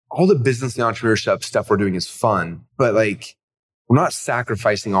all the business and entrepreneurship stuff we're doing is fun, but like, we're not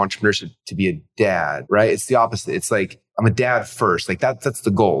sacrificing entrepreneurship to be a dad, right? It's the opposite. It's like, I'm a dad first. Like that's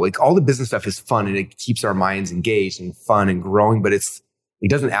the goal. Like all the business stuff is fun and it keeps our minds engaged and fun and growing, but it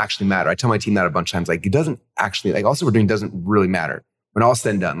doesn't actually matter. I tell my team that a bunch of times, like it doesn't actually, like also we're doing doesn't really matter. When all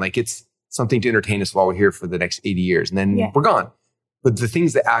said and done, like it's something to entertain us while we're here for the next 80 years and then we're gone. But the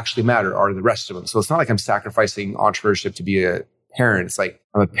things that actually matter are the rest of them. So it's not like I'm sacrificing entrepreneurship to be a parent. It's like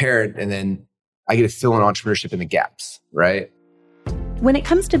I'm a parent and then I get to fill in entrepreneurship in the gaps, right? When it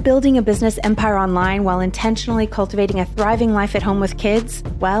comes to building a business empire online while intentionally cultivating a thriving life at home with kids,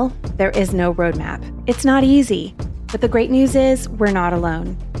 well, there is no roadmap. It's not easy. But the great news is we're not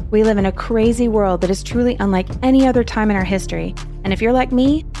alone. We live in a crazy world that is truly unlike any other time in our history. And if you're like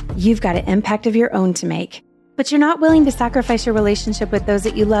me, you've got an impact of your own to make. But you're not willing to sacrifice your relationship with those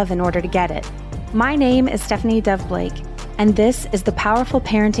that you love in order to get it. My name is Stephanie Dove Blake, and this is the Powerful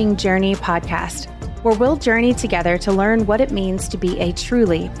Parenting Journey podcast, where we'll journey together to learn what it means to be a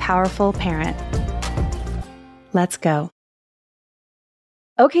truly powerful parent. Let's go.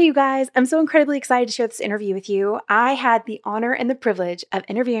 Okay, you guys, I'm so incredibly excited to share this interview with you. I had the honor and the privilege of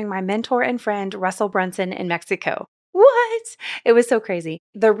interviewing my mentor and friend, Russell Brunson, in Mexico. What? It was so crazy.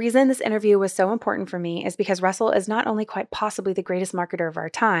 The reason this interview was so important for me is because Russell is not only quite possibly the greatest marketer of our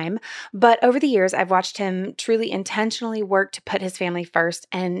time, but over the years, I've watched him truly intentionally work to put his family first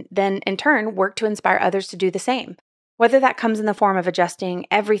and then in turn work to inspire others to do the same. Whether that comes in the form of adjusting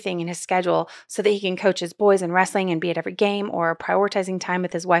everything in his schedule so that he can coach his boys in wrestling and be at every game, or prioritizing time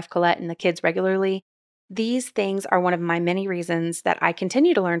with his wife Colette and the kids regularly, these things are one of my many reasons that I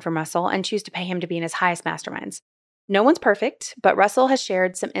continue to learn from Russell and choose to pay him to be in his highest masterminds. No one's perfect, but Russell has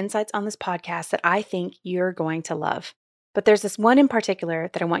shared some insights on this podcast that I think you're going to love. But there's this one in particular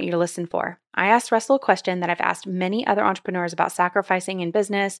that I want you to listen for. I asked Russell a question that I've asked many other entrepreneurs about sacrificing in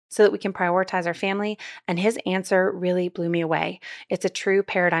business so that we can prioritize our family, and his answer really blew me away. It's a true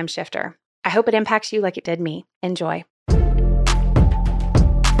paradigm shifter. I hope it impacts you like it did me. Enjoy.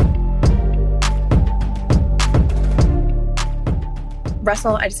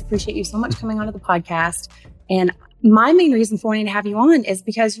 Russell, I just appreciate you so much coming onto the podcast. And my main reason for wanting to have you on is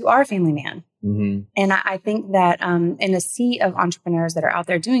because you are a family man. Mm-hmm. And I think that in a sea of entrepreneurs that are out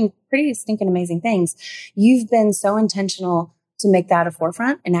there doing pretty stinking amazing things, you've been so intentional to make that a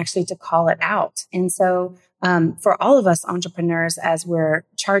forefront and actually to call it out. And so for all of us entrepreneurs, as we're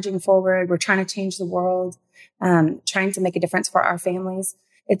charging forward, we're trying to change the world, trying to make a difference for our families,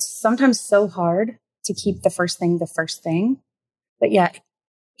 it's sometimes so hard to keep the first thing. But yet,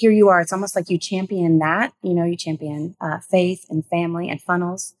 here you are. It's almost like you champion that. You know, you champion faith and family and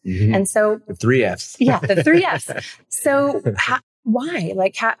funnels. Mm-hmm. And so the 3 Fs. Yeah, the 3 Fs. So why?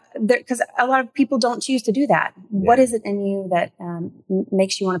 Like, because a lot of people don't choose to do that. Yeah. What is it in you that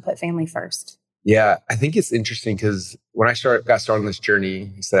makes you want to put family first? Yeah, I think it's interesting because when I got started on this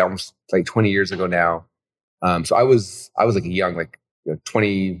journey, you said almost like 20 years ago now. So I was like a young,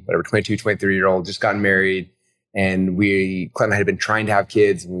 22, 23-year-old, just gotten married. And Clem and I had been trying to have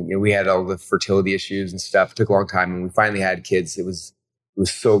kids. And we had all the fertility issues and stuff. It took a long time. And we finally had kids. It was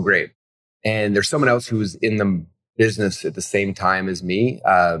so great. And there's someone else who was in the business at the same time as me.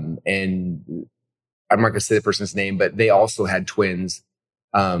 And I'm not going to say the person's name, but they also had twins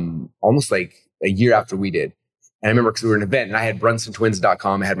almost like a year after we did. And I remember because we were at an event and I had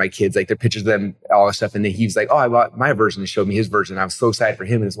BrunsonTwins.com. I had my kids, like their pictures of them, all that stuff. And then he was like, oh, I bought my version, and showed me his version. I was so excited for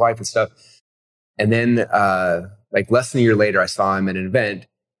him and his wife and stuff. And then less than a year later, I saw him at an event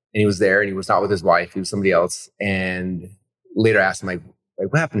and he was there and he was not with his wife. He was somebody else. And later I asked him like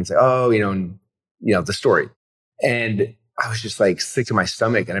what happened? He's like, oh, the story. And I was just like sick to my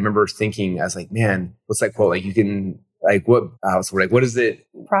stomach. And I remember thinking, I was like, man, what's that quote? Like you can, like what is it?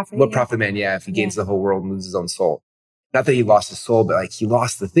 Profit man? Yeah. If he gains the whole world and loses his own soul. Not that he lost his soul, but like he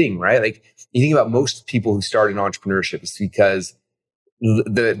lost the thing, right? Like you think about most people who start in entrepreneurship, it's because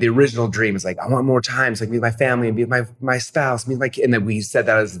the original dream is like, I want more time so I can be with my family and be with my spouse, be with my kid. And then we set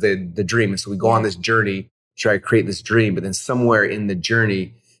that as the dream. And so we go on this journey, try to create this dream. But then somewhere in the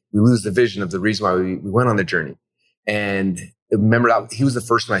journey, we lose the vision of the reason why we went on the journey. And remember that he was the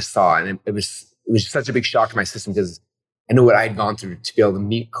first one I saw. And it was such a big shock to my system because I know what I had gone through to be able to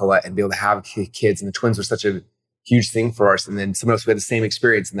meet Colette and be able to have kids. And the twins were such a huge thing for us. And then someone else who had the same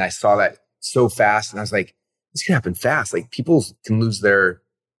experience. And I saw that so fast. And I was like, this can happen fast. Like people can lose their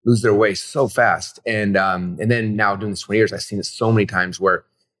way so fast. And then now doing this 20 years, I've seen it so many times where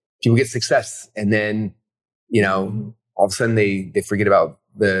people get success and then, all of a sudden they forget about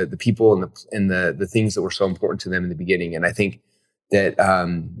the people and the things that were so important to them in the beginning. And I think that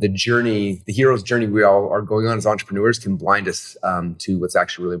the journey, the hero's journey we all are going on as entrepreneurs can blind us to what's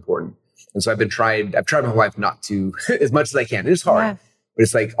actually really important. And so I've tried my whole life not to, as much as I can. It's hard, but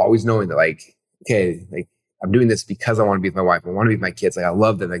it's like always knowing that like, okay, like I'm doing this because I want to be with my wife. I want to be with my kids. Like I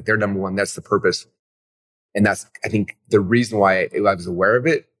love them. Like they're number one. That's the purpose. And that's, I think, the reason why I was aware of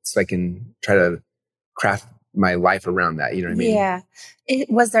it, so I can try to craft my life around that. You know what I mean? Yeah.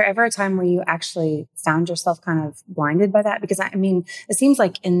 Was there ever a time where you actually found yourself kind of blinded by that? Because I mean, it seems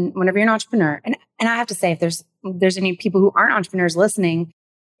like whenever you're an entrepreneur, and I have to say, if there's any people who aren't entrepreneurs listening,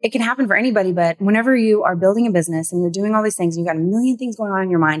 it can happen for anybody. But whenever you are building a business and you're doing all these things, and you've got a million things going on in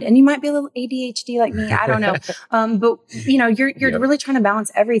your mind, and you might be a little ADHD like me, I don't know. But you know, you're really trying to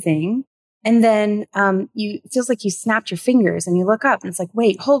balance everything. And then it feels like you snapped your fingers and you look up and it's like,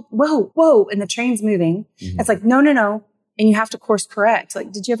 wait, hold, whoa. And the train's moving. Mm-hmm. It's like, no. And you have to course correct.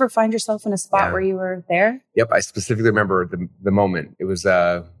 Like, did you ever find yourself in a spot where you were there? Yep. I specifically remember the moment. It was,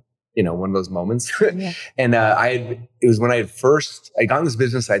 one of those moments. Yeah. And it was when I'd gotten this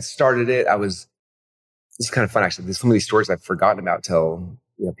business, I'd started it. This is kind of fun actually. There's some of these stories I've forgotten about till,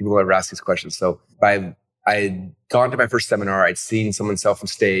 people ever ask these questions. So I'd gone to my first seminar. I'd seen someone sell from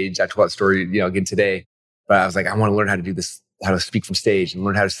stage. I told that story, again today, but I was like, I want to learn how to do this, how to speak from stage and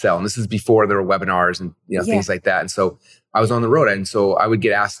learn how to sell. And this is before there were webinars and, things like that. And so I was on the road. And so I would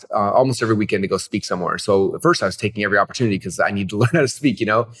get asked almost every weekend to go speak somewhere. So at first I was taking every opportunity because I need to learn how to speak,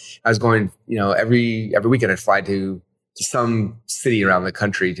 I was going, every weekend I'd fly to some city around the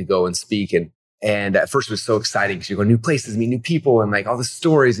country to go and speak. And at first it was so exciting because you go new places, meet new people, and like all the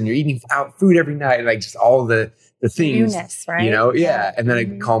stories, and you're eating out food every night, and like just all the things, newness, right? Yeah. And then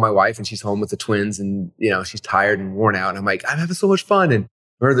I call my wife, and she's home with the twins, and she's tired and worn out, and I'm like, I'm having so much fun. And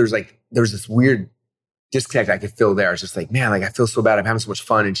I remember there was this weird disconnect I could feel there. I was just like, man, like I feel so bad. I'm having so much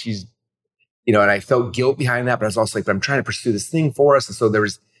fun, and she's, and I felt guilt behind that, but I was also like, but I'm trying to pursue this thing for us, and so there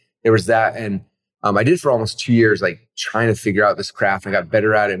was that, and I did for almost 2 years, like trying to figure out this craft. I got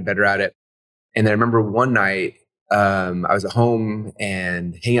better at it. And then I remember one night, I was at home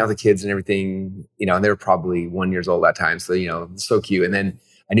and hanging out with the kids and everything, and they were probably 1 year old at that time. So, so cute. And then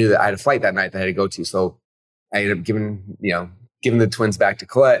I knew that I had a flight that night that I had to go to. So I ended up giving the twins back to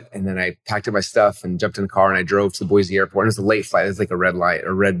Colette. And then I packed up my stuff and jumped in the car and I drove to the Boise airport. And it was a late flight. It was like a red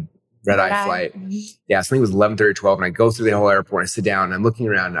eye flight. Mm-hmm. Yeah. So I think it was 11:30, 12. And I go through the whole airport and I sit down and I'm looking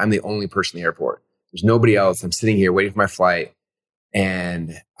around and I'm the only person in the airport. There's nobody else. I'm sitting here waiting for my flight.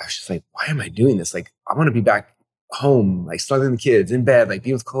 And I was just like, why am I doing this? Like, I want to be back home, like snuggling the kids in bed, like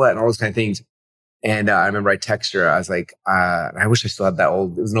being with Colette and all those kind of things. And I remember I texted her. I was like, I wish I still had it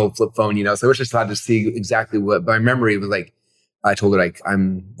was an old flip phone, so I wish I still had to see exactly what, by memory, it was like, I told her like,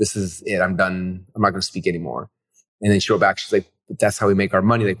 this is it. I'm done. I'm not going to speak anymore. And then she wrote back. She's like, but that's how we make our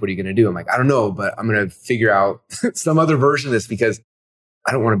money. Like, what are you going to do? I'm like, I don't know, but I'm going to figure out some other version of this because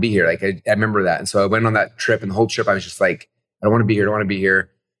I don't want to be here. Like, I remember that. And so I went on that trip, and the whole trip I was just like, I don't want to be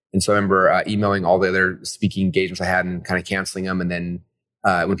here. And so I remember emailing all the other speaking engagements I had and kind of canceling them. And then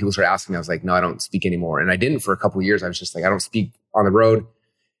when people started asking me, I was like, no, I don't speak anymore. And I didn't for a couple of years. I was just like, I don't speak on the road.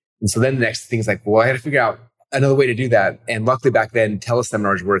 And so then the next thing is like, well, I had to figure out another way to do that. And luckily back then,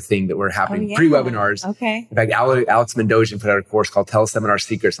 teleseminars were a thing that were happening, pre-webinars. Okay. In fact, Alex Mendoza put out a course called Teleseminar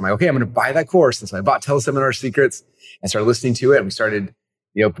Secrets. I'm like, okay, I'm going to buy that course. And so I bought Teleseminar Secrets and started listening to it. And we started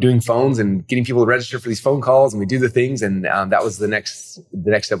doing phones and getting people to register for these phone calls, and we do the things. And that was the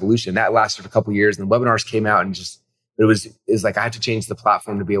next evolution. That lasted for a couple of years, and the webinars came out, and it was like I had to change the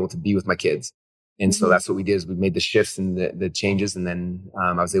platform to be able to be with my kids. And so that's what we did, is we made the shifts and the changes. And then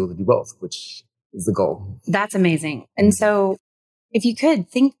I was able to do both, which is the goal. That's amazing. And so if you could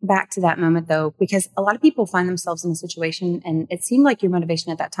think back to that moment though, because a lot of people find themselves in a situation, and it seemed like your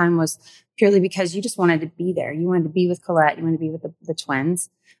motivation at that time was purely because you just wanted to be there. You wanted to be with Colette. You wanted to be with the twins.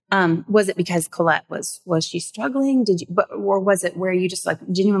 Was it because Colette was she struggling? Or was it where you just like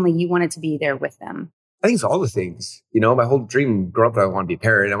genuinely you wanted to be there with them? I think it's all the things, my whole dream growing up, I want to be a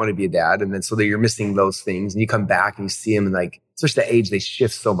parent. I want to be a dad. And then so that you're missing those things, and you come back and you see them, and like, especially the age, they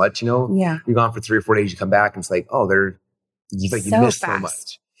shift so much, Yeah. You're gone for 3 or 4 days, you come back and it's like, oh, you miss so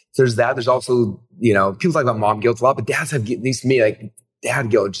much. So there's that. There's also, people talk about mom guilt a lot, but dads have, at least me, like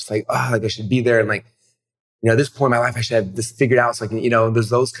dad guilt, just like, oh, like I should be there. And like, at this point in my life, I should have this figured out. So I can, there's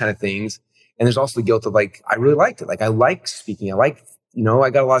those kind of things. And there's also the guilt of like, I really liked it. Like I like speaking. I like, I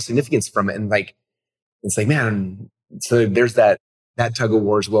got a lot of significance from it. And like, it's like, man, so there's that tug of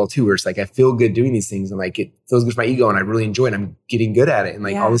war as well too, where it's like, I feel good doing these things, and like, it feels good for my ego, and I really enjoy it. I'm getting good at it. And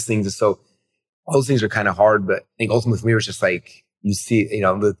like all those things all those things are kind of hard, but I think ultimately for me, it was just like, you see,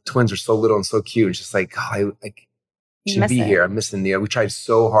 the twins are so little and so cute. It's just like, God, I should be here. I'm missing we tried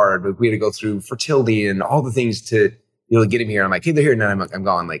so hard, but we had to go through fertility and all the things to get them here. I'm like, hey, they're here. And then I'm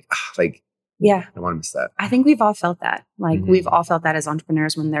gone. Yeah. I want to miss that. I think we've all felt that. We've all felt that as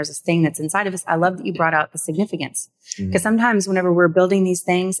entrepreneurs when there's this thing that's inside of us. I love that you brought out the significance because sometimes whenever we're building these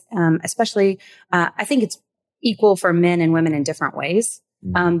things, especially, I think it's equal for men and women in different ways.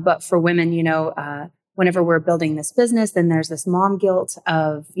 But for women, whenever we're building this business, then there's this mom guilt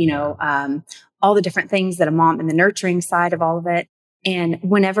of, all the different things that a mom and the nurturing side of all of it. And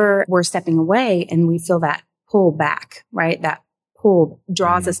whenever we're stepping away and we feel that pull back, right? That pull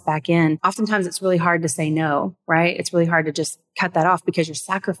draws us back in. Oftentimes it's really hard to say no, right? It's really hard to just cut that off because you're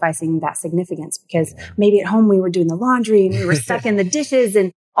sacrificing that significance because maybe at home we were doing the laundry and we were stuck in the dishes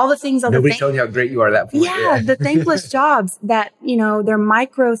and all the things. Nobody's telling you how great you are at that point. Yeah, the thankless jobs that, they're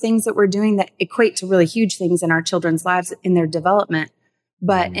micro things that we're doing that equate to really huge things in our children's lives in their development.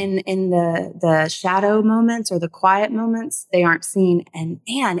 But in the shadow moments or the quiet moments, they aren't seen. And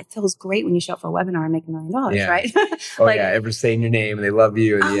man, it feels great when you show up for a webinar and make $1 million, right? Everyone's saying your name and they love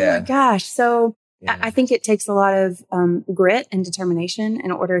you. And my gosh. So I think it takes a lot of grit and determination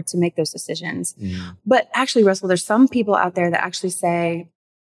in order to make those decisions. But actually, Russell, there's some people out there that actually say,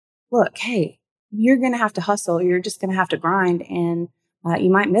 look, hey, you're going to have to hustle. You're just going to have to grind. And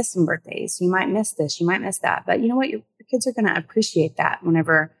you might miss some birthdays. You might miss this. You might miss that. But you know what? Your kids are going to appreciate that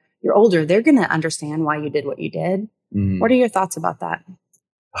whenever you're older. They're going to understand why you did what you did. What are your thoughts about that?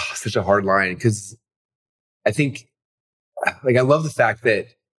 Oh, such a hard line because I think, I love the fact that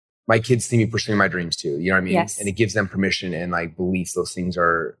my kids see me pursuing my dreams too. You know what I mean? Yes. And it gives them permission and belief those things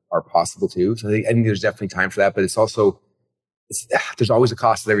are possible too. So I think there's definitely time for that. But it's also, there's always a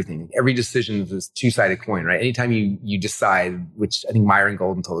cost of everything. Every decision is a two-sided coin, right? Anytime you decide, which I think Myron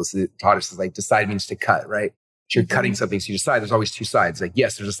Golden taught us is decide means to cut, right? So you're cutting something, so you decide. There's always two sides.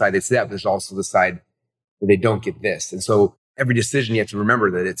 Yes, there's a side that's that, but there's also the side that they don't get this. And so every decision you have to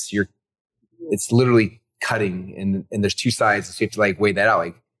remember that it's literally cutting, and there's two sides, so you have to weigh that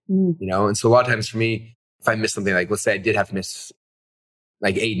out, And so a lot of times for me, if I miss something, let's say I did have to miss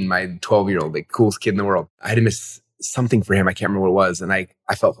Aiden, my 12-year-old, coolest kid in the world, I had to miss something for him. I can't remember what it was. And I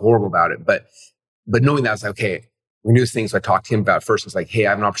felt horrible about it. But knowing that, I was okay, we knew this thing. So I talked to him about it first. I was like, hey, I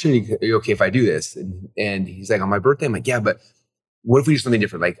have an opportunity. Are you okay if I do this? And he's like, on my birthday? I'm like, yeah, but what if we do something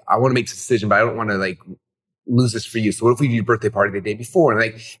different? I want to make this decision, but I don't want to lose this for you. So what if we do your birthday party the day before?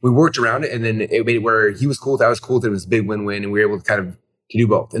 And we worked around it, and then it made it where he was cool with it, I was cool with it. It was a big win-win, and we were able to kind of to do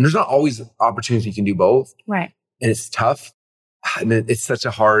both. And there's not always opportunities you can do both. Right. And it's tough. And it's such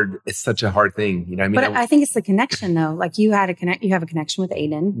a hard thing. You know what I mean? But I think it's the connection though. You have a connection with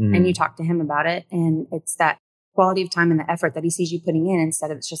Aiden and you talk to him about it. And it's that quality of time and the effort that he sees you putting in instead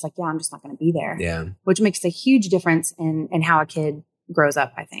of it's just I'm just not going to be there. Yeah. Which makes a huge difference in how a kid grows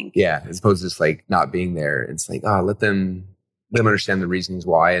up, I think. Yeah. As opposed to just not being there. It's let them understand the reasons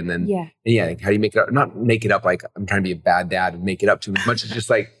why. And then, how do you make it up? Not make it up I'm trying to be a bad dad and make it up to as much as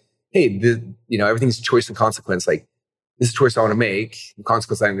just hey, everything's choice and consequence. This is a choice I want to make. The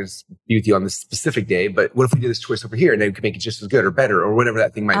consequence, I'm going to be with you on this specific day. But what if we do this choice over here and then we can make it just as good or better or whatever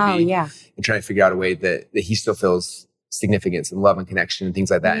that thing might be? Yeah. And trying to figure out a way that he still feels significance and love and connection and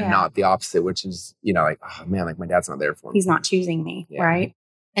things like that, and not the opposite, which is, oh man, my dad's not there for me. He's not choosing me, right?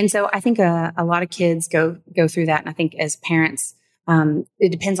 And so I think a lot of kids go through that. And I think as parents,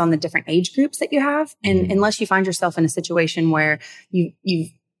 it depends on the different age groups that you have. And unless you find yourself in a situation where you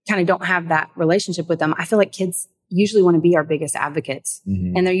kind of don't have that relationship with them, I feel like kids usually want to be our biggest advocates.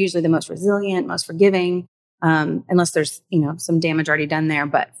 And they're usually the most resilient, most forgiving, unless there's, some damage already done there.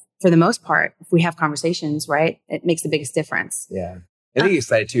 But for the most part, if we have conversations, right, it makes the biggest difference. Yeah. I think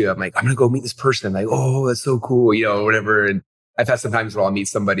excited too. I'm I'm going to go meet this person. Oh, that's so cool, or whatever. And I've had sometimes where I'll meet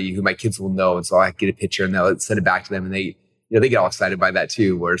somebody who my kids will know. And so I get a picture and they'll send it back to them. And they, they get all excited by that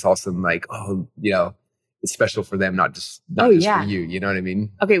too, where it's also it's special for them, not just for you. You know what I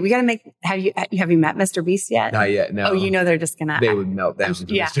mean? Okay, we got to have you met Mr. Beast yet? Not yet. No. Oh, they're just gonna. They would melt down to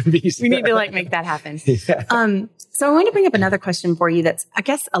Mr. Beast. We need to make that happen. So I want to bring up another question for you. That's I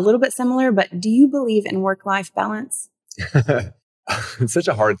guess a little bit similar, but do you believe in work-life balance? It's such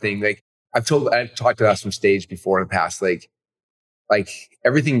a hard thing. I've talked to us from stage before in the past.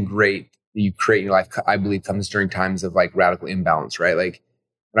 Everything great that you create in your life, I believe, comes during times of radical imbalance. Right? When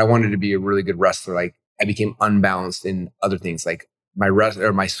I wanted to be a really good wrestler, I became unbalanced in other things.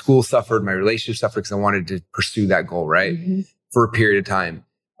 My school suffered, my relationship suffered because I wanted to pursue that goal, right? For a period of time.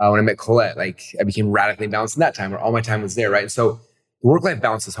 When I met Colette, I became radically imbalanced in that time where all my time was there, right? And so the work-life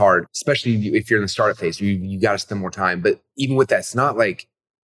balance is hard, especially if you're in the startup phase. You got to spend more time. But even with that, it's not and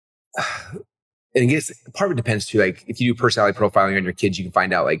I guess part of it depends too. If you do personality profiling on your kids, you can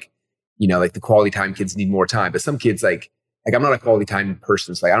find out the quality time kids need more time. But some kids like, I'm not a quality time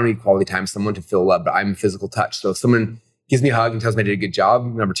person. So like, I don't need quality time, someone to feel love, but I'm physical touch. So if someone gives me a hug and tells me I did a good job,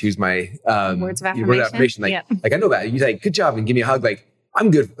 number 2 is my words of affirmation. Like, like I know that. You like, good job and give me a hug. Like, I'm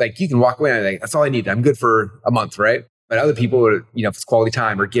good. Like, you can walk away and I'm like, that's all I need. I'm good for a month, right? But other people are, you know, if it's quality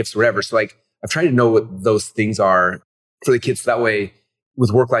time or gifts or whatever. So like, I've tried to know what those things are for the kids. So that way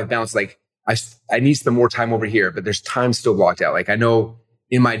with work-life balance, like I need to spend more time over here, but there's time still blocked out. Like I know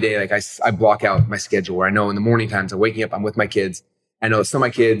in my day, like I block out my schedule where I know in the morning times I'm waking up, I'm with my kids. I know some of my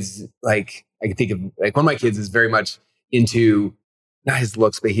kids, like I can think of like one of my kids is very much into not his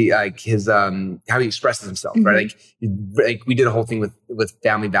looks, but he like his how he expresses himself, right? Like we did a whole thing with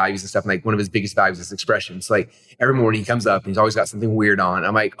family values and stuff. And like one of his biggest values is expression. So like every morning he comes up and he's always got something weird on.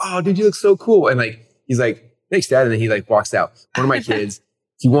 I'm like, oh, dude, you look so cool. And like he's like, thanks, Dad. And then he like walks out. One of my kids,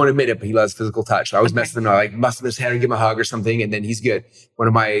 he won't admit it, but he loves physical touch. So I always mess with him. I like must his hand and give him a hug or something, and then he's good. One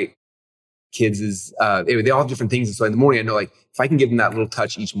of my kids is anyway, they all have different things. And so in the morning, I know like if I can give them that little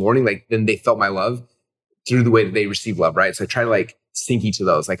touch each morning, like then they felt my love through the way that they receive love, right? So I try to like sync each of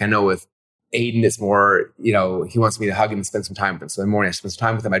those. Like I know with Aiden, it's more, you know, he wants me to hug him and spend some time with him. So in the morning, I spend some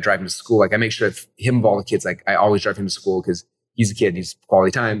time with him. I drive him to school. Like I make sure if him of all the kids, like I always drive him to school because he's a kid, he's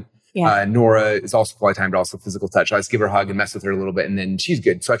quality time. Yeah. Nora is also quality time, but also physical touch. I just give her a hug and mess with her a little bit, and then she's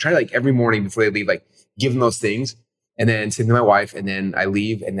good. So I try to like every morning before they leave, like give them those things, and then send to my wife, and then I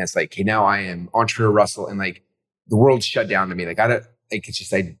leave, and that's like, okay, now I am Entrepreneur Russell, and like the world's shut down to me. Like I don't, like it's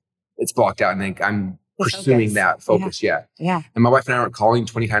just like it's blocked out, and like I'm pursuing that focus. Yeah. And my wife and I aren't calling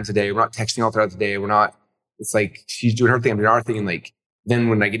 20 times a day. We're not texting all throughout the day. We're not. It's like she's doing her thing, I'm doing our thing, and like then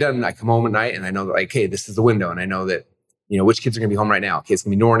when I get done, I come home at night, and I know that like, hey, this is the window, and I know that. You know, which kids are going to be home right now? Okay, it's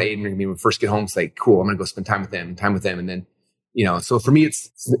going to be Nora and Aiden are going to be when we first get home. It's like, cool, I'm going to go spend time with them. And then, you know, so for me,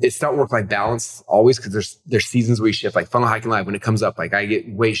 it's not work-life balance always because there's seasons where we shift. Like Funnel Hacking Live, when it comes up, like I get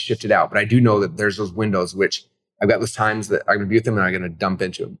way shifted out. But I do know that there's those windows, which I've got those times that I'm going to be with them and I'm going to dump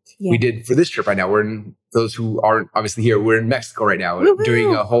into them. Yeah. We did for this trip right now. We're in, those who aren't obviously here, we're in Mexico right now. Woo-hoo.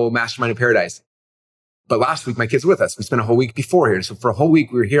 Doing a whole mastermind in paradise. But last week, my kids were with us. We spent a whole week before here. So for a whole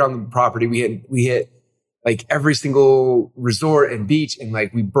week, we were here on the property. We hit like every single resort and beach, and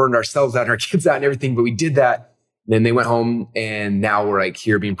like we burned ourselves out and our kids out and everything, but we did that. And then they went home, and now we're like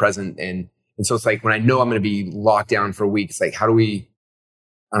here being present. And so it's like when I know I'm going to be locked down for a week, it's like, how do we,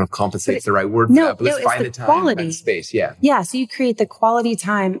 I don't know if compensate's the right word for that, but let's find the time, quality. The space. Yeah. Yeah. So you create the quality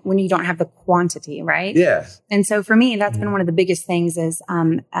time when you don't have the quantity, right? Yeah. And so for me, that's been one of the biggest things is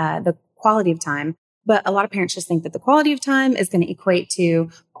the quality of time. But a lot of parents just think that the quality of time is going to equate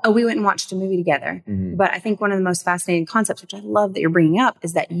to, oh, we went and watched a movie together. But I think one of the most fascinating concepts, which I love that you're bringing up,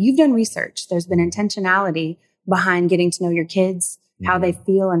 is that you've done research. There's been intentionality behind getting to know your kids, how they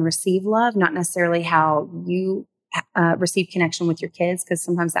feel and receive love, not necessarily how you receive connection with your kids, because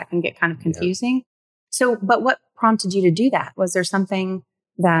sometimes that can get kind of confusing. Yeah. So, but what prompted you to do that? Was there something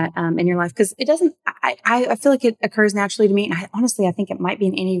that in your life? Because it doesn't, I feel like it occurs naturally to me. And I think it might be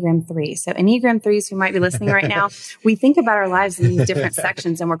an Enneagram 3. So Enneagram 3s who might be listening right now, we think about our lives in these different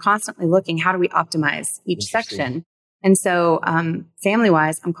sections, and we're constantly looking, how do we optimize each section? And so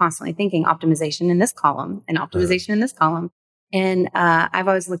family-wise, I'm constantly thinking optimization in this column and optimization in this column. And I've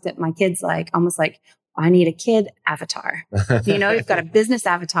always looked at my kids like, almost like, I need a kid avatar. You know, you've got a business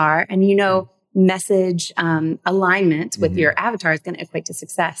avatar, and you know, message alignment with your avatar is going to equate to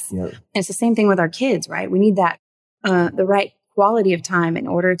success. Yep. And it's the same thing with our kids, right? We need that the right quality of time in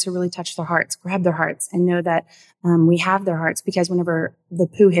order to really touch their hearts, grab their hearts, and know that we have their hearts, because whenever the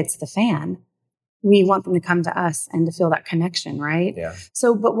poo hits the fan, we want them to come to us and to feel that connection, right? Yeah.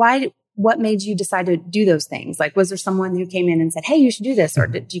 So, but what made you decide to do those things? Like, was there someone who came in and said, hey, you should do this? Or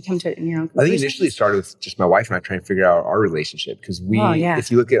did you come to it in your own conclusion? I think initially it started with just my wife and I trying to figure out our relationship, because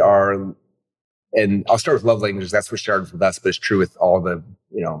if you look at and I'll start with love languages. That's what started with us, but it's true with all the,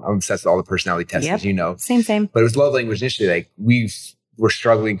 you know, I'm obsessed with all the personality tests, as you know. Same. But it was love language initially. Like we were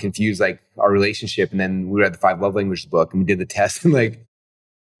struggling, confused, like our relationship. And then we read the 5 love languages book and we did the test, and like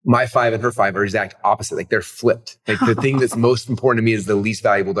my 5 and her 5 are exact opposite. Like they're flipped. Like the thing that's most important to me is the least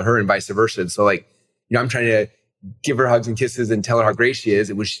valuable to her, and vice versa. And so like, you know, I'm trying to give her hugs and kisses and tell her how great she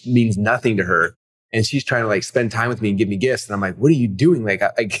is, which means nothing to her. And she's trying to like spend time with me and give me gifts. And I'm like, what are you doing? Like,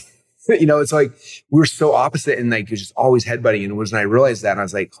 you know, it's like we were so opposite, and like it was just always headbutting. And it was when I realized that, and I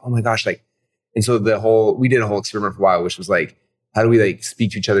was like, oh my gosh, like, and so we did a whole experiment for a while, which was like, how do we like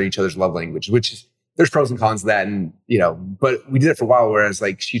speak to each other's love language? Which is, there's pros and cons to that, and you know, but we did it for a while. Whereas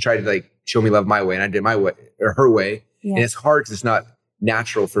like she tried to like show me love my way, and I did my way or her way, and it's hard because it's not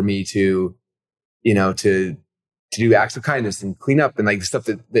natural for me to, you know, to do acts of kindness and clean up and like the stuff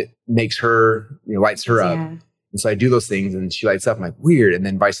that makes her, you know, lights her up. And so I do those things and she lights up. I'm like, weird. And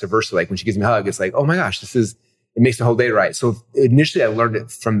then vice versa. Like when she gives me a hug, it's like, oh my gosh, this is, it makes the whole day right. So initially I learned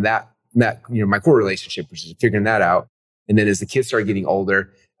it from that, my core relationship, which is figuring that out. And then as the kids started getting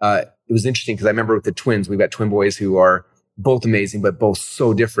older, it was interesting because I remember with the twins, we've got twin boys who are both amazing, but both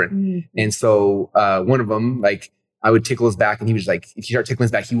so different. Mm-hmm. And so one of them, like I would tickle his back and he was like, if you start tickling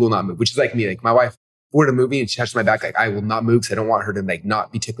his back, he will not move, which is like me. Like my wife, we're at a movie and she touches my back, like I will not move because I don't want her to like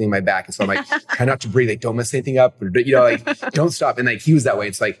not be tickling my back. And so I'm like, try not to breathe, like don't mess anything up, or like don't stop. And like he was that way.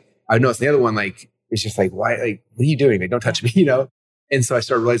 It's like I noticed the other one, like it's just like, why, like what are you doing? Like don't touch me, And so I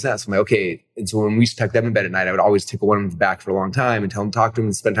started realizing that. So I'm like, okay. And so when we used to tuck them in bed at night, I would always tickle one of them's back for a long time and tell them, talk to them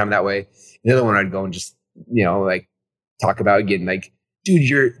and spend time that way. And the other one I'd go and just, like talk about again, like,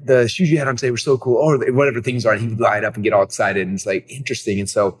 dude, the shoes you had on today were so cool, or whatever things are. And he would light up and get all excited. And it's like interesting. And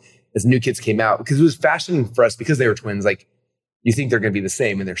so as new kids came out, because it was fascinating for us because they were twins, like you think they're going to be the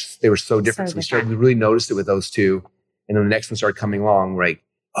same and they were so different. So we really noticed it with those two. And then the next one started coming along, we're like,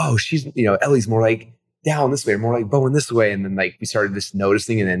 oh, she's, Ellie's more like down this way, or more like Bowen this way. And then like we started just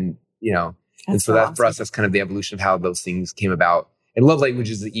noticing and then, and so that for us, that's kind of the evolution of how those things came about. And love language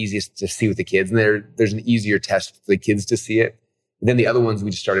is the easiest to see with the kids. And there's an easier test for the kids to see it. And then the other ones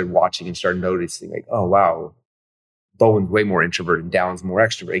we just started watching and started noticing like, oh, wow, Bowen's way more introverted and Down's more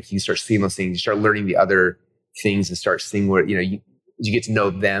extrovert. Like you start seeing those things, you start learning the other things and start seeing where, you get to know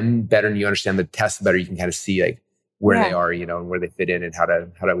them better and you understand the test better. You can kind of see like where they are, and where they fit in and how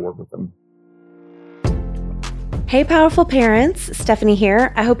to work with them. Hey, powerful parents, Stephanie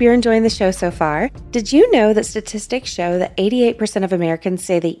here. I hope you're enjoying the show so far. Did you know that statistics show that 88% of Americans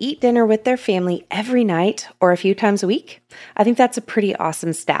say they eat dinner with their family every night or a few times a week? I think that's a pretty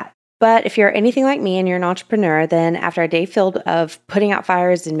awesome stat. But if you're anything like me and you're an entrepreneur, then after a day filled of putting out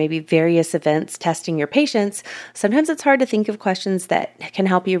fires and maybe various events, testing your patience, sometimes it's hard to think of questions that can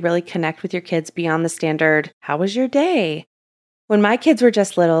help you really connect with your kids beyond the standard, how was your day? When my kids were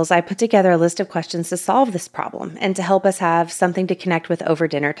just littles, I put together a list of questions to solve this problem and to help us have something to connect with over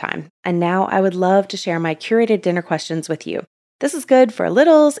dinner time. And now I would love to share my curated dinner questions with you. This is good for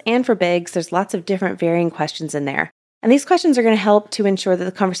littles and for bigs. There's lots of different varying questions in there. And these questions are going to help to ensure that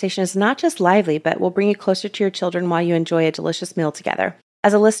the conversation is not just lively, but will bring you closer to your children while you enjoy a delicious meal together.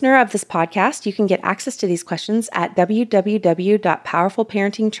 As a listener of this podcast, you can get access to these questions at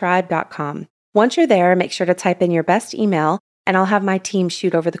www.powerfulparentingtribe.com. Once you're there, make sure to type in your best email, and I'll have my team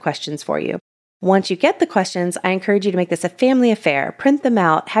shoot over the questions for you. Once you get the questions, I encourage you to make this a family affair. Print them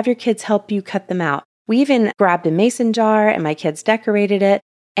out, have your kids help you cut them out. We even grabbed a mason jar and my kids decorated it.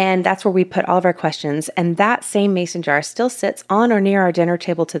 And that's where we put all of our questions. And that same mason jar still sits on or near our dinner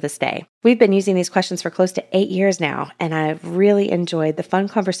table to this day. We've been using these questions for close to 8 years now, and I've really enjoyed the fun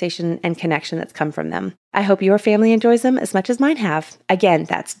conversation and connection that's come from them. I hope your family enjoys them as much as mine have. Again,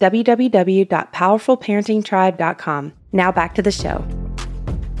 that's www.powerfulparentingtribe.com. Now back to the show.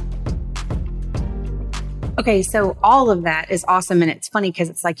 Okay, so all of that is awesome. And it's funny because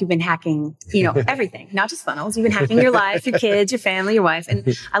it's like you've been hacking, everything, not just funnels. You've been hacking your life, your kids, your family, your wife. And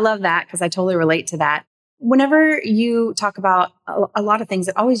I love that because I totally relate to that. Whenever you talk about a lot of things,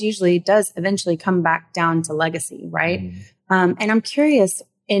 it always usually does eventually come back down to legacy, right? Mm-hmm. And I'm curious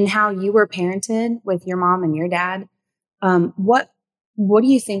in how you were parented with your mom and your dad. What do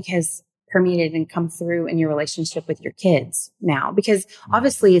you think has permeated and come through in your relationship with your kids now? Because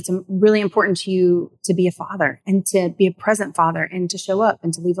obviously it's really important to you to be a father and to be a present father and to show up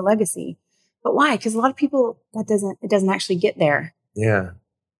and to leave a legacy. But why? Because a lot of people, it doesn't actually get there. Yeah.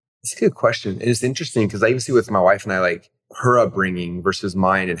 It's a good question. And it's interesting because I even see with my wife and I, like her upbringing versus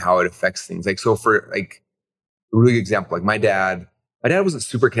mine and how it affects things. Like, so for like a really good example, like my dad wasn't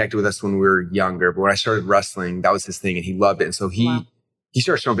super connected with us when we were younger, but when I started wrestling, that was his thing and he loved it. And so he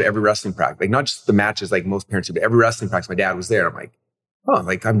started showing up to every wrestling practice, like not just the matches like most parents do, but every wrestling practice, my dad was there. I'm like, oh,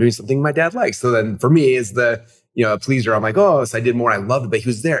 like I'm doing something my dad likes. So then for me as the, a pleaser, I'm like, oh, so I did more. I loved it, but he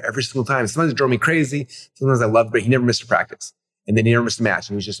was there every single time. Sometimes it drove me crazy. Sometimes I loved it, but he never missed a practice. And then he never missed a match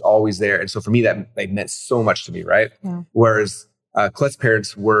and he was just always there. And so for me, that like meant so much to me, right? Yeah. Whereas Colette's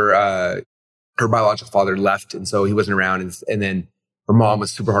parents were, her biological father left. And so he wasn't around. And then her mom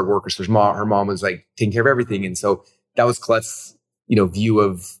was super hard worker. So her mom was like taking care of everything. And so that was Colette's, view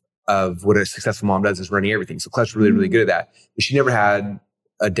of what a successful mom does is running everything. So Colette's really, really good at that. But she never had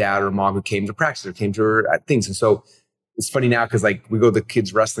a dad or a mom who came to practice or came to her at things. And so it's funny now because like we go to the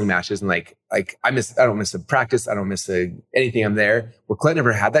kids' wrestling matches and like I don't miss a practice. I don't miss anything. I'm there. Well, Colette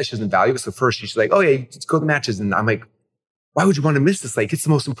never had that. She doesn't value it. So first she's like, oh yeah, let's go to the matches. And I'm like, why would you want to miss this? Like it's the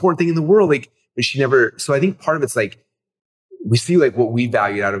most important thing in the world. Like, but she never, so I think part of it's like, we see like what we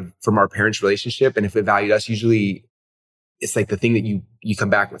valued from our parents' relationship. And if it valued us, usually it's like the thing that you come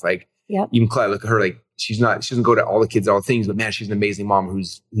back with, like, even Colette, look at her, like she doesn't go to all the kids, all the things, but man, she's an amazing mom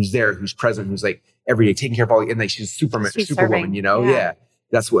who's there, who's present, who's like every day taking care of all, and like she's superwoman, you know? Yeah.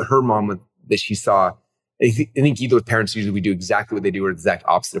 That's what her mom that she saw. I think either with parents, usually we do exactly what they do or the exact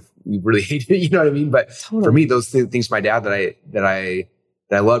opposite if we really hate it, you know what I mean? But for me, those things for my dad that I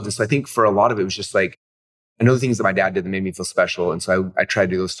loved. And so I think for a lot of it was just like, I know the things that my dad did that made me feel special. And so I try to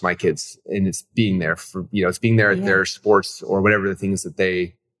do those to my kids, and it's being there for, it's being there at their sports or whatever the things that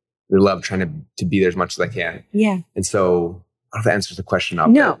they love, trying to be there as much as I can. Yeah. And so I don't know if that answers the question.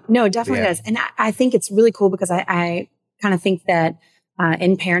 No, it definitely does. And I think it's really cool because I kind of think that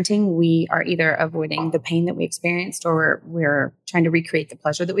in parenting, we are either avoiding the pain that we experienced or we're trying to recreate the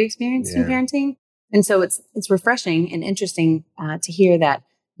pleasure that we experienced in parenting. And so it's refreshing and interesting to hear that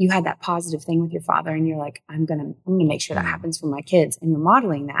you had that positive thing with your father and you're like, I'm going to make sure that happens for my kids. And you're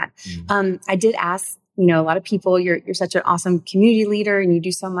modeling that. I did ask, a lot of people, you're such an awesome community leader and you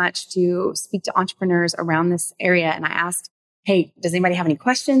do so much to speak to entrepreneurs around this area. And I asked, hey, does anybody have any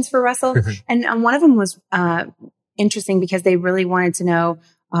questions for Russell? And one of them was interesting because they really wanted to know,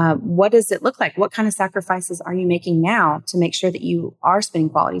 what does it look like? What kind of sacrifices are you making now to make sure that you are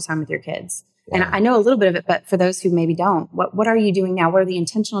spending quality time with your kids? And I know a little bit of it, but for those who maybe don't, what are you doing now? What are the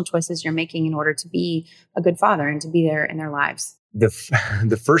intentional choices you're making in order to be a good father and to be there in their lives?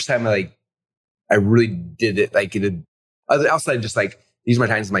 The first time I really did it, outside just like, these are my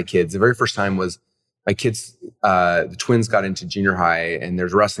times with my kids. The very first time was my kids, the twins got into junior high and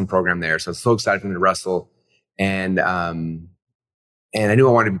there's a wrestling program there. So I was so excited for them to wrestle. And I knew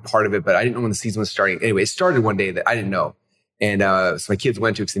I wanted to be part of it, but I didn't know when the season was starting. Anyway, it started one day that I didn't know. And so my kids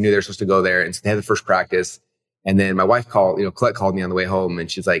went to because they knew they were supposed to go there. And so they had the first practice. And then my wife Colette called me on the way home and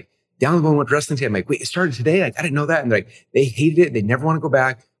she's like, down the bone went to wrestling today. I'm like, wait, it started today? Like, I didn't know that. And they're like, they hated it. They never want to go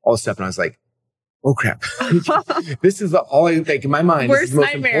back, all this stuff. And I was like, oh crap. This is all I think in my mind. This is the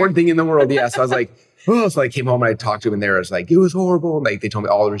most important thing in the world. Yeah. So I was like, oh, so I came home and I talked to them and I was like, it was horrible. And like, they told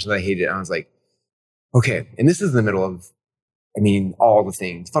me all the reasons I hated it. And I was like, okay. And this is in the middle of, all the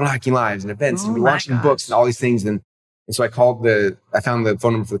things, funnel hacking lives and events and launching books and all these things. And so I found the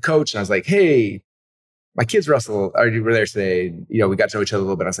phone number for the coach and I was like, hey, my kids wrestle, were there today. We got to know each other a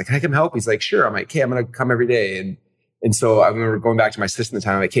little bit. I was like, can I come help? He's like, sure. I'm like, hey, I'm going to come every day. And so I remember going back to my assistant at the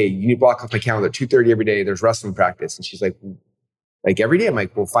time. I'm like, hey, you need to block off my calendar at 2:30 every day. There's wrestling practice. And she's like every day? I'm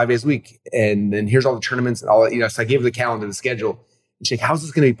like, well, 5 days a week. And then here's all the tournaments and all that, so I gave her the calendar, the schedule. And she's like, how's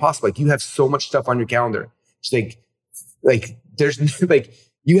this going to be possible? Like, you have so much stuff on your calendar. She's like, there's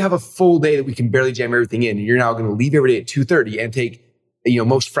you have a full day that we can barely jam everything in. And you're now going to leave every day at 2:30 and take,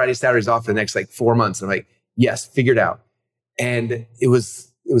 most Fridays, Saturdays off for the next 4 months. And I'm like, yes, figured out. And it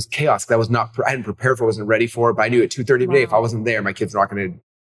was chaos. I hadn't prepared for it. I wasn't ready for it, but I knew at 2:30 every day, if I wasn't there, my kids are not going to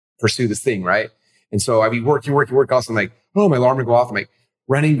pursue this thing. Right. And so I'd be working. Also, I'm like, oh, my alarm would go off. I'm like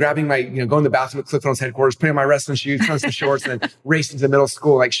running, grabbing my, going to the bathroom at Clifton's headquarters, putting on my wrestling shoes, putting on some shorts and then racing to the middle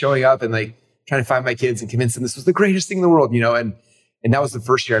school, showing up and trying to find my kids and convince them this was the greatest thing in the world, and that was the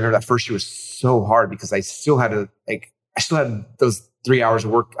first year. I remember that first year was so hard because I still had those 3 hours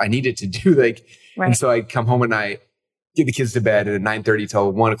of work I needed to do. Right. And so I'd come home at night, get the kids to bed, and at 9:30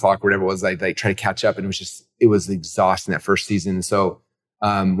 till 1 o'clock, whatever it was, I'd try to catch up. And it was exhausting that first season. And so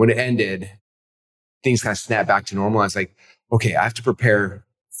when it ended, things kind of snapped back to normal. I was like, okay, I have to prepare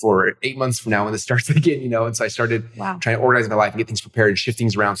for 8 months from now when this starts again, And so I started trying to organize my life and get things prepared and shift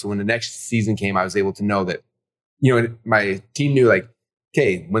things around. So when the next season came, I was able to know that, and my team knew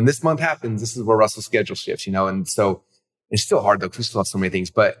okay, when this month happens, this is where Russell's schedule shifts, And so it's still hard though, because we still have so many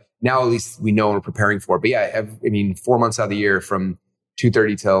things, but now at least we know and we're preparing for it. But yeah, 4 months out of the year from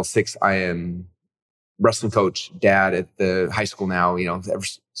 2:30 till 6, I am wrestling coach, dad at the high school now,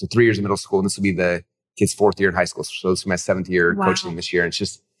 so 3 years in middle school, and this will be the kids' 4th year in high school. So this is my 7th year coaching this year. And it's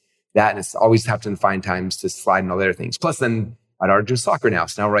just that, and it's always have to find times to slide and all the other things. Plus then I'd already do soccer now.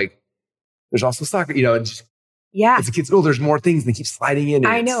 So now there's also soccer, and just, as the kids go, there's more things and they keep sliding in.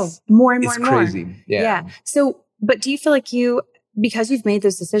 I know, more and more and more. It's crazy. Yeah. So, but do you feel like because you've made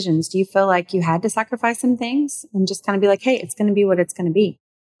those decisions, do you feel like you had to sacrifice some things and just kind of be like, hey, it's going to be what it's going to be?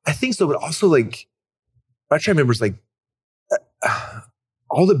 I think so. But also what I try to remember is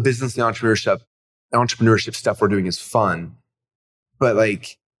all the business and entrepreneurship stuff we're doing is fun, but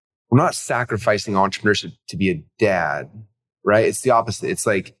we're not sacrificing entrepreneurship to be a dad, right? It's the opposite. It's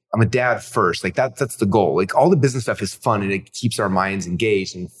I'm a dad first. That's the goal. All the business stuff is fun and it keeps our minds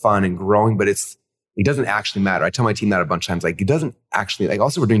engaged and fun and growing, but it doesn't actually matter. I tell my team that a bunch of times. It doesn't actually,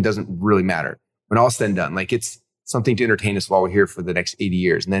 also we're doing doesn't really matter when all is said and done. It's something to entertain us while we're here for the next 80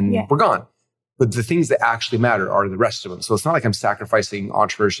 years and then we're gone. But the things that actually matter are the rest of them. So it's not I'm sacrificing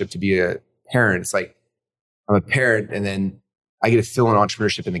entrepreneurship to be a parent. It's I'm a parent and then I get to fill in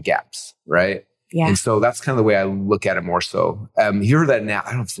entrepreneurship in the gaps, right? Yeah. And so that's kind of the way I look at it more so. You heard that now, I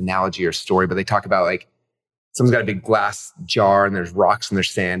don't know if it's an analogy or story, but they talk about like, someone's got a big glass jar and there's rocks and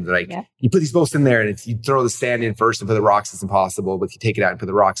there's sand. Like you put these both in there, and if you throw the sand in first and put the rocks, it's impossible. But if you take it out and put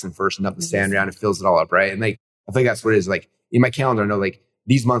the rocks in first and dump the sand around, it fills it all up, right? And like, I think that's what it is. Like in my calendar, I know like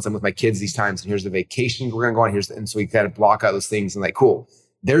these months I'm with my kids these times, and here's the vacation we're going to go on. And so we kind of block out those things and like, cool.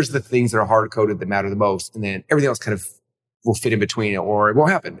 There's the things that are hard coded that matter the most. And then everything else kind of will fit in between it, or it won't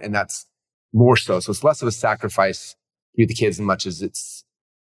happen. And that's more so. So it's less of a sacrifice to the kids as much as it's,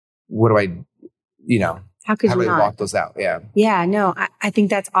 what do I, how do I block those out? Yeah. Yeah, no, I think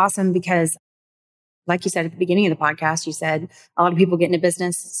that's awesome because like you said at the beginning of the podcast, you said a lot of people get into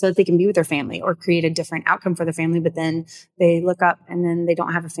business so that they can be with their family or create a different outcome for their family. But then they look up and then they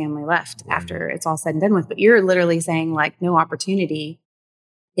don't have a family left after it's all said and done with. But you're literally saying like no opportunity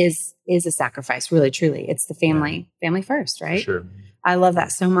is a sacrifice, really, truly. It's the family first, right? Sure. I love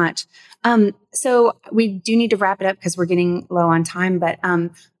that so much. So we do need to wrap it up because we're getting low on time. But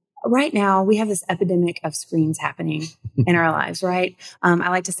right now we have this epidemic of screens happening in our lives, right? I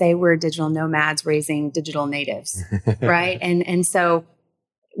like to say we're digital nomads raising digital natives, right? And so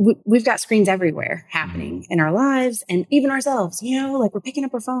we've got screens everywhere happening in our lives and even ourselves, like we're picking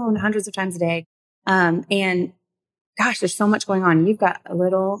up our phone hundreds of times a day. And gosh, there's so much going on. You've got a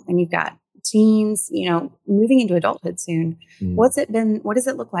little and you've got teens, moving into adulthood soon. What does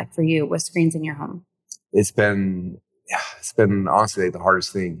it look like for you with screens in your home? It's been honestly like the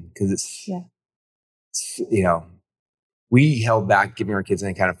hardest thing because it's, we held back giving our kids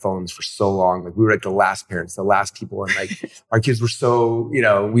any kind of phones for so long. Like we were like the last parents, the last people. And like our kids were so,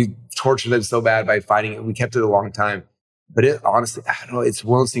 we tortured them so bad by fighting it. We kept it a long time. But it honestly, I don't know, it's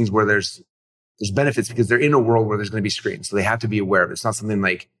one of those things where there's benefits because they're in a world where there's going to be screens. So they have to be aware of it. It's not something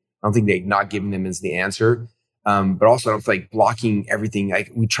like, I don't think not giving them is the answer. But also I don't feel like blocking everything. Like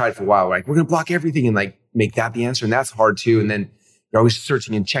we tried for a while, like we're going to block everything and like make that the answer. And that's hard too. And then you're always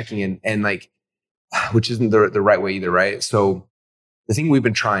searching and checking and like, which isn't the right way either. Right. So the thing we've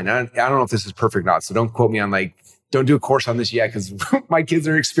been trying, I don't know if this is perfect or not. So don't quote me on like, don't do a course on this yet because my kids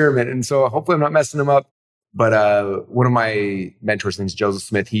are experimenting. So hopefully I'm not messing them up. But one of my mentors, his name's Joseph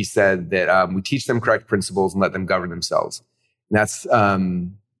Smith, he said that we teach them correct principles and let them govern themselves. And that's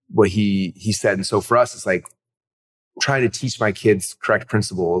what he said. And so for us, it's like trying to teach my kids correct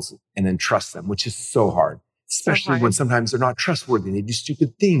principles and then trust them, which is so hard, especially when sometimes they're not trustworthy. They do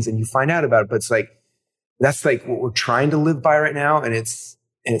stupid things and you find out about it. But it's like, that's like what we're trying to live by right now. And it's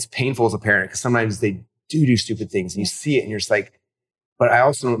painful as a parent because sometimes they do stupid things and you see it and you're just like, but I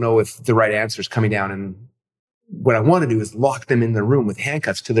also don't know if the right answer is coming down. And what I want to do is lock them in their room with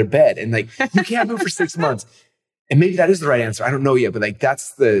handcuffs to their bed. And like, you can't move for 6 months. And maybe that is the right answer. I don't know yet, but like,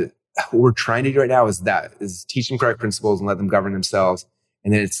 that's what we're trying to do right now is teach them correct principles and let them govern themselves.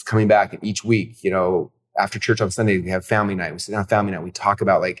 And then it's coming back each week, after church on Sunday, we have family night. We sit down family night. We talk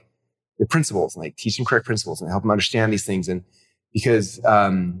about like the principles and like teach them correct principles and help them understand these things. And because,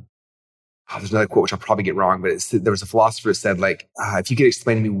 there's another quote, which I'll probably get wrong, but there was a philosopher who said like, if you could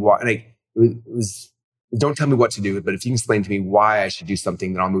explain to me why, like it was, don't tell me what to do, but if you can explain to me why I should do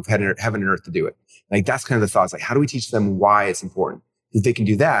something, then I'll move heaven and earth to do it. Like that's kind of the thoughts. Like, how do we teach them why it's important? If they can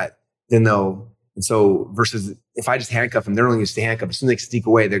do that, then they'll. And so versus if I just handcuff them, they're only going to stay handcuffed. As soon as they sneak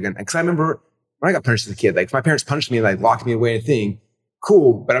away, they're going to. Because I remember when I got punished as a kid, like if my parents punished me and like locked me away in a thing,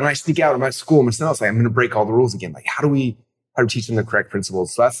 cool. But when I sneak out, I'm at school, I'm something else. Like I'm going to break all the rules again. Like how do we teach them the correct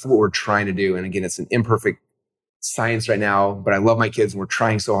principles? So that's what we're trying to do. And again, it's an imperfect science right now, but I love my kids and we're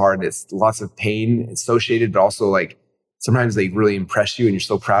trying so hard. It's lots of pain associated, but also like sometimes they really impress you and you're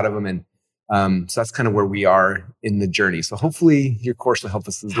so proud of them. And so that's kind of where we are in the journey. So hopefully your course will help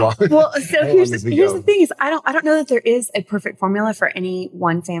us as long. Well, so here's the thing is I don't know that there is a perfect formula for any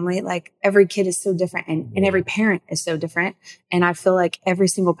one family. Like every kid is so different and every parent is so different. And I feel like every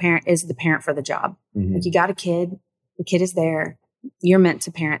single parent is the parent for the job. Like you got a kid, the kid is there. You're meant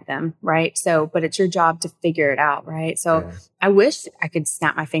to parent them, right? So, but it's your job to figure it out, right? So I wish I could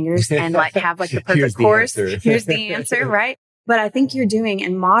snap my fingers and like have like the perfect course. Here's the answer, right? But I think you're doing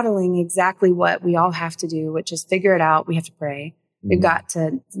and modeling exactly what we all have to do, which is figure it out. We have to pray. We've got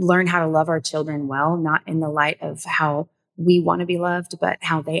to learn how to love our children well, not in the light of how we want to be loved, but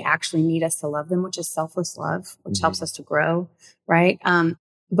how they actually need us to love them, which is selfless love, which helps us to grow, right?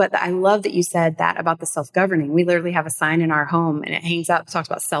 But I love that you said that about the self-governing. We literally have a sign in our home and it hangs up, talks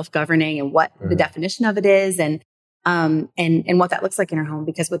about self-governing and what the definition of it is and what that looks like in our home.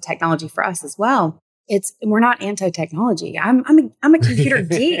 Because with technology for us as well, we're not anti-technology. I'm a computer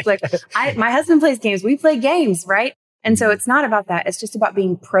geek. Like my husband plays games. We play games, right? And so it's not about that. It's just about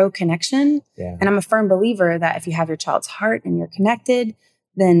being pro-connection. Yeah. And I'm a firm believer that if you have your child's heart and you're connected,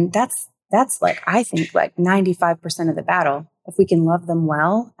 then that's that's like, I think like 95% of the battle. If we can love them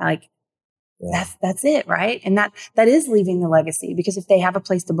well, like that's it, right? And that is leaving the legacy, because if they have a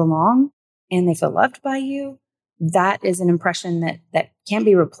place to belong and they feel loved by you, that is an impression that can't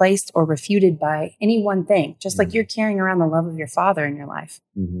be replaced or refuted by any one thing. Just like you're carrying around the love of your father in your life,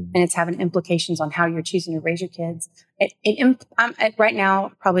 and it's having implications on how you're choosing to raise your kids. Right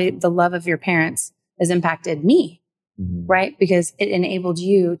now, probably the love of your parents has impacted me, right? Because it enabled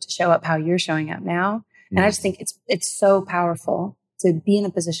you to show up how you're showing up now. And I just think it's so powerful to be in the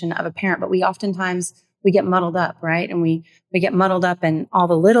position of a parent, but we oftentimes we get muddled up, right? And we get muddled up in all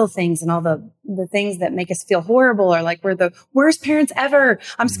the little things and all the things that make us feel horrible, or like we're the worst parents ever.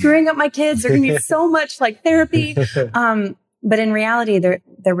 I'm screwing up my kids. They're going to need so much like therapy. But in reality,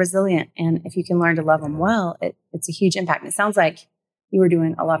 they're resilient. And if you can learn to love them well, it's a huge impact. And it sounds like you were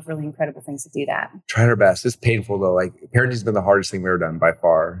doing a lot of really incredible things to do that. Trying our best. It's painful though. Like parenting has been the hardest thing we've ever done by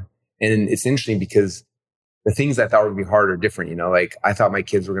far. And it's interesting because the things I thought were going to be hard are different. You know, like I thought my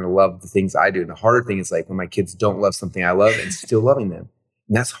kids were going to love the things I do. And the harder thing is like when my kids don't love something I love and still loving them.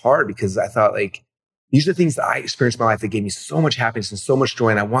 And that's hard because I thought like, these are the things that I experienced in my life that gave me so much happiness and so much joy.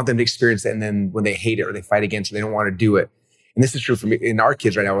 And I want them to experience it. And then when they hate it or they fight against it, they don't want to do it. And this is true for me in our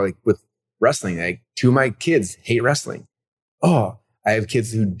kids right now. We're like with wrestling, like 2 of my kids hate wrestling. Oh, I have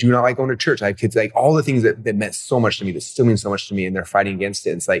kids who do not like going to church. I have kids like all the things that meant so much to me, that still mean so much to me. And they're fighting against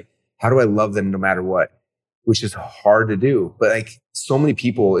it. And it's like, how do I love them no matter what? Which is hard to do. But like so many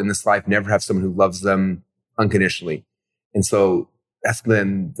people in this life never have someone who loves them unconditionally. And so that's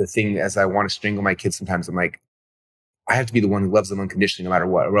been the thing. As I want to strangle my kids sometimes, I'm like, I have to be the one who loves them unconditionally no matter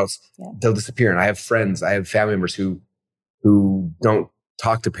what, or else they'll disappear. And I have friends, I have family members who don't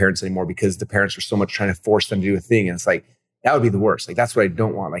talk to parents anymore because the parents are so much trying to force them to do a thing. And it's like, that would be the worst. Like, that's what I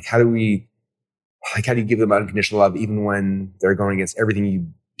don't want. Like, how do you give them unconditional love even when they're going against everything you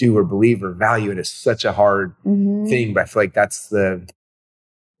do or believe or value? It is such a hard thing, but I feel like that's anyway.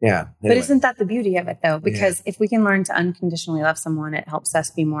 But isn't that the beauty of it though? Because if we can learn to unconditionally love someone, it helps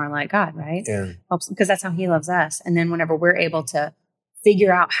us be more like God, right? Yeah. Helps, because that's how he loves us. And then whenever we're able to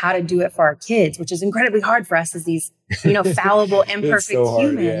figure out how to do it for our kids, which is incredibly hard for us as these, fallible, imperfect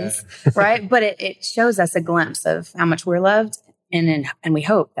humans, right? But it shows us a glimpse of how much we're loved. And we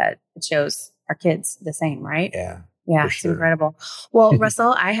hope that it shows our kids the same, right? Yeah, it's incredible. Well,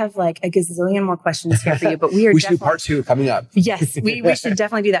 Russell, I have like a gazillion more questions here for you, but we should do part 2 coming up. Yes, we should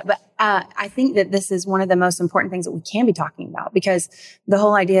definitely do that. But I think that this is one of the most important things that we can be talking about, because the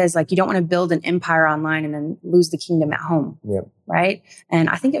whole idea is like, you don't want to build an empire online and then lose the kingdom at home. Right. And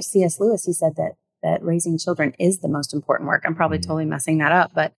I think it was C.S. Lewis, he said that raising children is the most important work. I'm probably totally messing that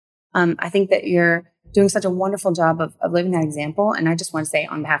up, but I think that you're doing such a wonderful job of living that example. And I just want to say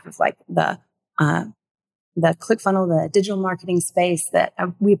on behalf of like the ClickFunnels, the digital marketing space, that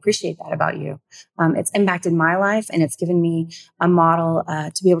we appreciate that about you. It's impacted my life, and it's given me a model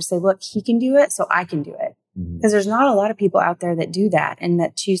to be able to say, look, he can do it, so I can do it. Because there's not a lot of people out there that do that and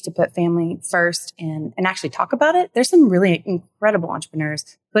that choose to put family first and actually talk about it. There's some really incredible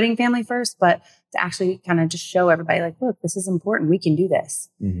entrepreneurs putting family first, but to actually kind of just show everybody like, look, this is important. We can do this.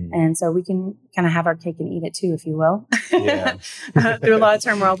 And so we can kind of have our cake and eat it too, if you will, through a lot of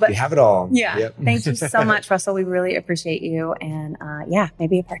turmoil. But we have it all. Yeah. Yep. Thank you so much, Russell. We really appreciate you. And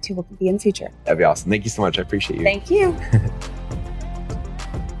maybe a part 2 will be in the future. That'd be awesome. Thank you so much. I appreciate you. Thank you.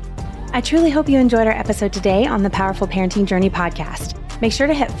 I truly hope you enjoyed our episode today on the Powerful Parenting Journey podcast. Make sure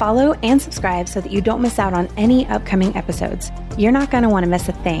to hit follow and subscribe so that you don't miss out on any upcoming episodes. You're not going to want to miss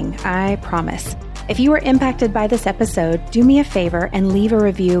a thing, I promise. If you were impacted by this episode, do me a favor and leave a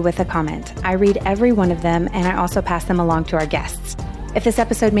review with a comment. I read every one of them, and I also pass them along to our guests. If this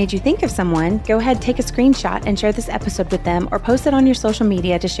episode made you think of someone, go ahead, take a screenshot and share this episode with them, or post it on your social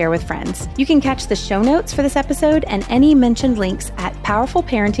media to share with friends. You can catch the show notes for this episode and any mentioned links at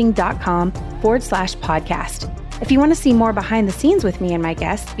powerfulparenting.com/podcast. If you want to see more behind the scenes with me and my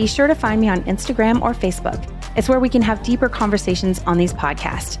guests, be sure to find me on Instagram or Facebook. It's where we can have deeper conversations on these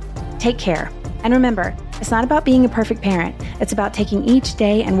podcasts. Take care. And remember, it's not about being a perfect parent. It's about taking each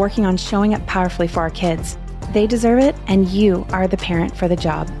day and working on showing up powerfully for our kids. They deserve it, and you are the parent for the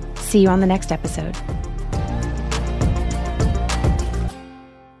job. See you on the next episode.